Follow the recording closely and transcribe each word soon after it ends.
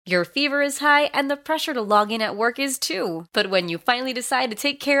Your fever is high and the pressure to log in at work is too. But when you finally decide to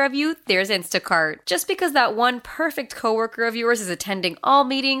take care of you, there's Instacart. Just because that one perfect coworker of yours is attending all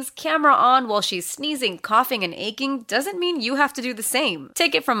meetings, camera on while she's sneezing, coughing, and aching, doesn't mean you have to do the same.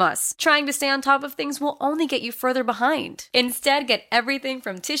 Take it from us. Trying to stay on top of things will only get you further behind. Instead, get everything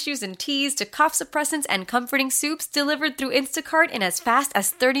from tissues and teas to cough suppressants and comforting soups delivered through Instacart in as fast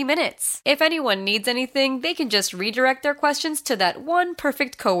as 30 minutes. If anyone needs anything, they can just redirect their questions to that one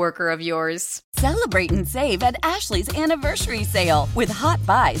perfect coworker of yours. Celebrate and save at Ashley's Anniversary Sale. With Hot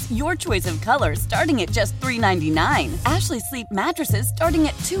Buys, your choice of colors starting at just $3.99. Ashley Sleep mattresses starting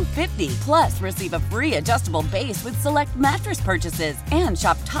at $2.50. Plus, receive a free adjustable base with select mattress purchases. And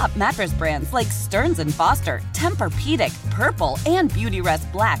shop top mattress brands like Stearns & Foster, Tempur-Pedic, Purple, and Beautyrest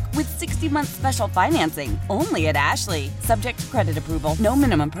Black with 60-month special financing. Only at Ashley. Subject to credit approval. No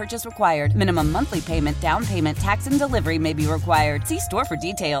minimum purchase required. Minimum monthly payment, down payment, tax, and delivery may be required. See store for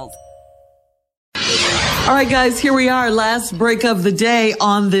details. All right, guys, here we are. Last break of the day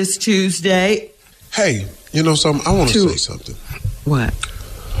on this Tuesday. Hey, you know something? I want to say something. What?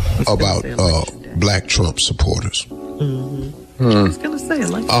 About black Trump supporters. Mm-hmm. I was going to say it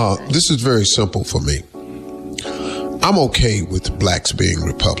like that. This is very simple for me. I'm okay with blacks being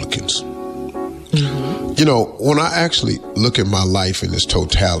Republicans. Mm-hmm. You know, when I actually look at my life in its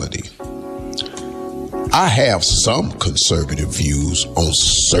totality, I have some conservative views on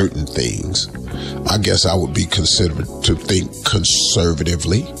certain things. I guess I would be considered to think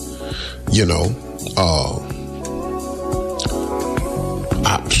conservatively, you know.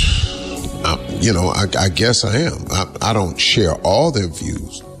 I guess I am. I don't share all their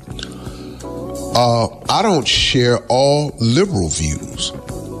views. I don't share all liberal views.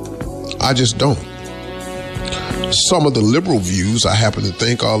 I just don't. Some of the liberal views I happen to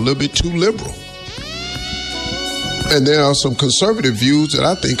think are a little bit too liberal. And there are some conservative views that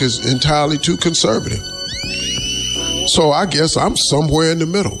I think is entirely too conservative. So I guess I'm somewhere in the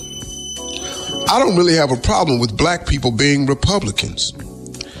middle. I don't really have a problem with black people being Republicans.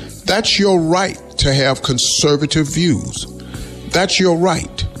 That's your right to have conservative views. That's your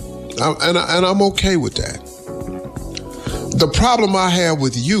right. And I'm okay with that. The problem I have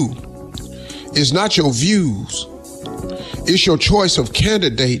with you is not your views. It's your choice of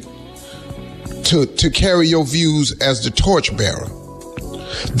candidate to carry your views as the torchbearer.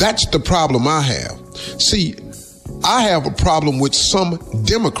 That's the problem I have. See, I have a problem with some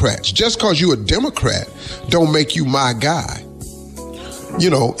Democrats. Just because you're a Democrat don't make you my guy. You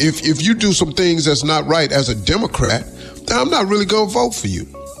know, if you do some things that's not right as a Democrat, then I'm not really going to vote for you.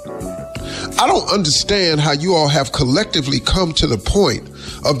 I don't understand how you all have collectively come to the point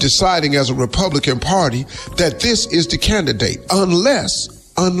of deciding as a Republican Party that this is the candidate, unless.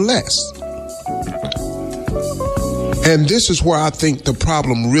 And this is where I think the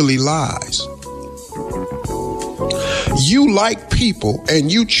problem really lies. You like people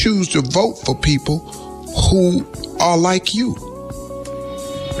and you choose to vote for people who are like you.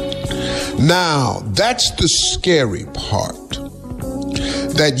 Now, that's the scary part.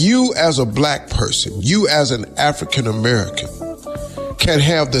 That you as a black person, you as an African American, can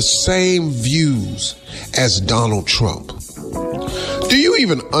have the same views as Donald Trump. Do you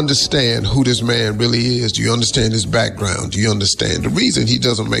even understand who this man really is? Do you understand his background? Do you understand? The reason he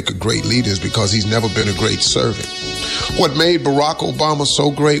doesn't make a great leader is because he's never been a great servant. What made Barack Obama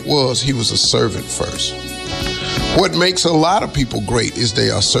so great was he was a servant first. What makes a lot of people great is they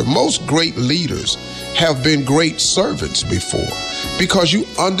are servants. Most great leaders have been great servants before because you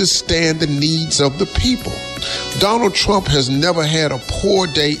understand the needs of the people. Donald Trump has never had a poor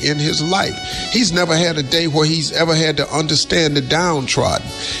day in his life. He's never had a day where he's ever had to understand the downtrodden.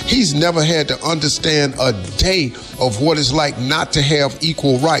 He's never had to understand a day of what it's like not to have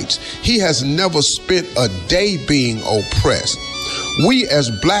equal rights. He has never spent a day being oppressed. We as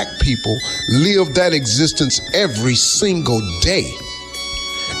black people live that existence every single day.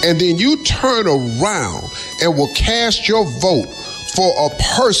 And then you turn around and will cast your vote for a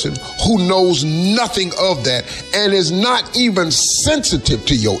person who knows nothing of that and is not even sensitive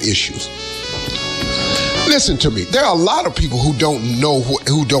to your issues. Listen to me. There are a lot of people who don't know,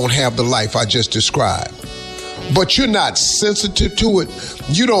 who don't have the life I just described. But you're not sensitive to it.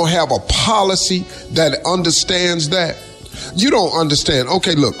 You don't have a policy that understands that. You don't understand.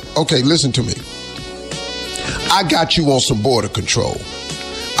 Okay, look. Okay, listen to me. I got you on some border control.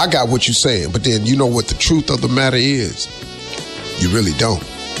 I got what you're saying. But then you know what the truth of the matter is? You really don't.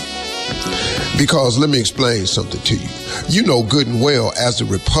 Because let me explain something to you. You know good and well, as a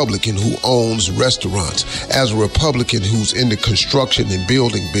Republican who owns restaurants, as a Republican who's in the construction and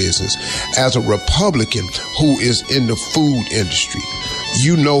building business, as a Republican who is in the food industry,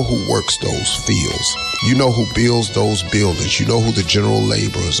 You know who works those fields. You know who builds those buildings. You know who the general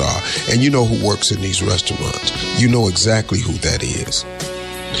laborers are. And you know who works in these restaurants. You know exactly who that is.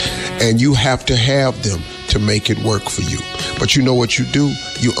 And you have to have them to make it work for you. But you know what you do?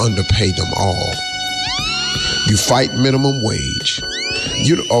 You underpay them all. You fight minimum wage.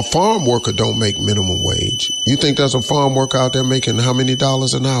 A farm worker don't make minimum wage. You think there's a farm worker out there making how many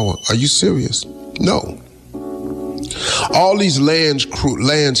dollars an hour? Are you serious? No. All these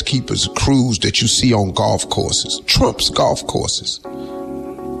landskeepers crews that you see on golf courses, Trump's golf courses.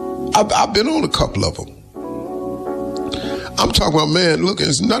 I've been on a couple of them. I'm talking about, man, look,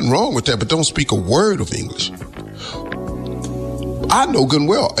 there's nothing wrong with that, but don't speak a word of English. I know good and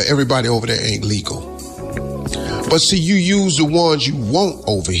well everybody over there ain't legal. But see, you use the ones you want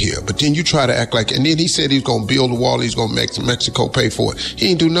over here, but then you try to act like, and then he said he was going to build a wall, he's going to make Mexico pay for it.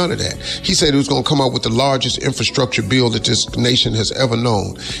 He ain't do none of that. He said he was going to come out with the largest infrastructure bill that this nation has ever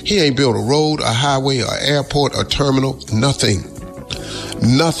known. He ain't built a road, a highway, an airport, a terminal, nothing.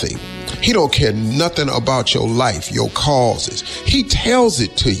 Nothing. He don't care nothing about your life, your causes. He tells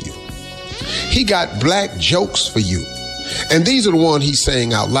it to you. He got black jokes for you. And these are the ones he's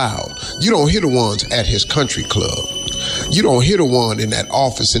saying out loud. You don't hear the ones at his country club. You don't hear the one in that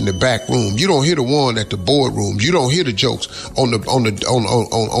office in the back room. You don't hear the one at the boardroom. You don't hear the jokes on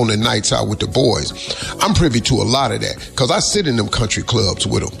the nights out with the boys. I'm privy to a lot of that because I sit in them country clubs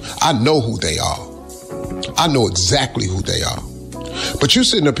with them. I know who they are. I know exactly who they are. But you're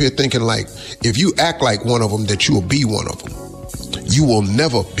sitting up here thinking like, if you act like one of them, that you will be one of them. You will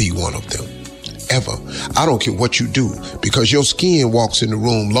never be one of them. Ever. I don't care what you do, because your skin walks in the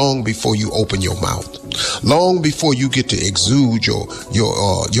room long before you open your mouth. Long before you get to exude your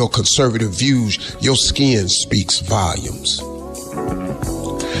conservative views, your skin speaks volumes.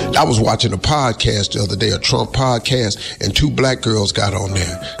 I was watching a podcast the other day, a Trump podcast, and 2 black girls got on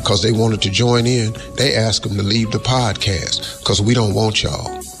there because they wanted to join in. They asked them to leave the podcast because we don't want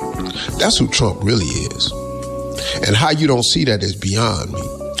y'all. That's who Trump really is. And how you don't see that is beyond me.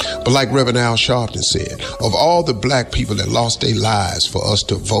 But like Reverend Al Sharpton said, of all the black people that lost their lives for us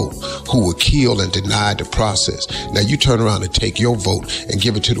to vote, who were killed and denied the process, now you turn around and take your vote and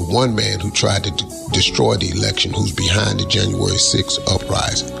give it to the one man who tried to destroy the election, who's behind the January 6th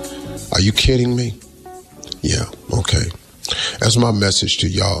uprising. Are you kidding me? Yeah, okay. That's my message to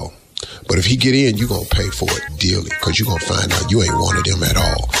y'all. But if he get in, you're going to pay for it dearly, because you're going to find out you ain't one of them at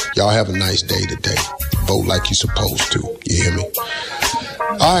all. Y'all have a nice day today. Vote like you're supposed to. You hear me?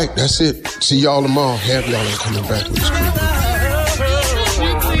 All right, that's it. See y'all tomorrow. Have y'all ain't coming back with this crew.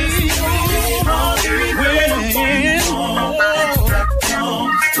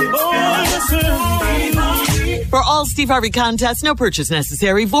 For all Steve Harvey contests, no purchase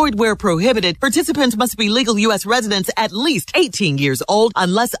necessary, void where prohibited. Participants must be legal U.S. residents at least 18 years old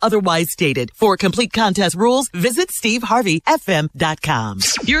unless otherwise stated. For complete contest rules, visit SteveHarveyFM.com.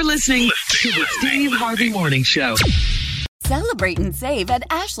 You're listening to the Steve Harvey Morning Show. Celebrate and save at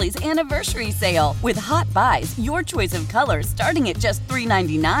Ashley's Anniversary Sale. With Hot Buys, your choice of colors starting at just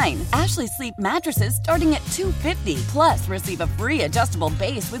 $3.99. Ashley Sleep mattresses starting at $2.50. Plus, receive a free adjustable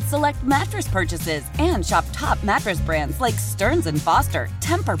base with select mattress purchases. And shop top mattress brands like Stearns & Foster,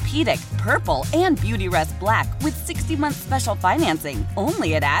 Tempur-Pedic, Purple, and Beautyrest Black with 60-month special financing.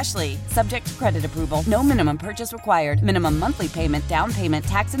 Only at Ashley. Subject to credit approval. No minimum purchase required. Minimum monthly payment, down payment,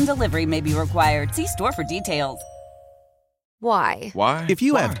 tax, and delivery may be required. See store for details. Why? Why? If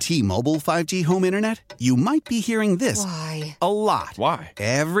you have T-Mobile 5G home internet, you might be hearing this Why? a lot. Why?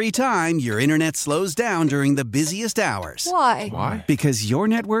 Every time your internet slows down during the busiest hours. Why? Why? Because your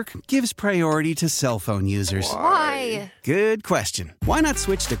network gives priority to cell phone users. Why? Good question. Why not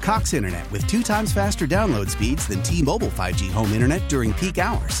switch to Cox Internet with 2 times faster download speeds than T-Mobile 5G home internet during peak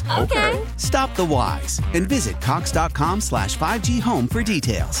hours? Okay. Stop the whys and visit cox.com/5G home for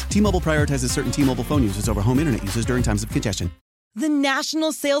details. T-Mobile prioritizes certain T-Mobile phone users over home internet users during times of congestion. The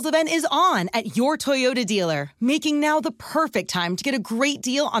national sales event is on at your Toyota dealer, making now the perfect time to get a great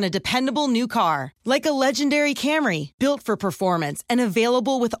deal on a dependable new car. Like a legendary Camry, built for performance and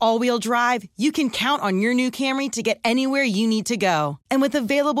available with all-wheel drive, you can count on your new Camry to get anywhere you need to go. And with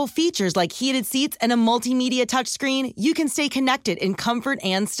available features like heated seats and a multimedia touchscreen, you can stay connected in comfort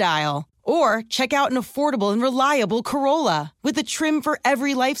and style. Or check out an affordable and reliable Corolla with a trim for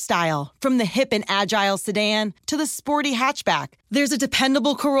every lifestyle. From the hip and agile sedan to the sporty hatchback, there's a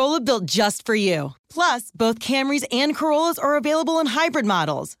dependable Corolla built just for you. Plus, both Camrys and Corollas are available in hybrid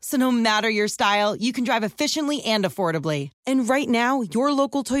models. So no matter your style, you can drive efficiently and affordably. And right now, your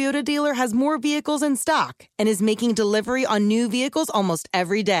local Toyota dealer has more vehicles in stock and is making delivery on new vehicles almost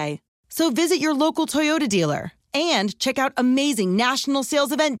every day. So visit your local Toyota dealer. And check out amazing national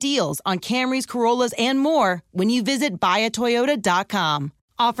sales event deals on Camrys, Corollas, and more when you visit buyatoyota.com.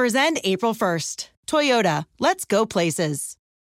 Offers end April 1st. Toyota, let's go places.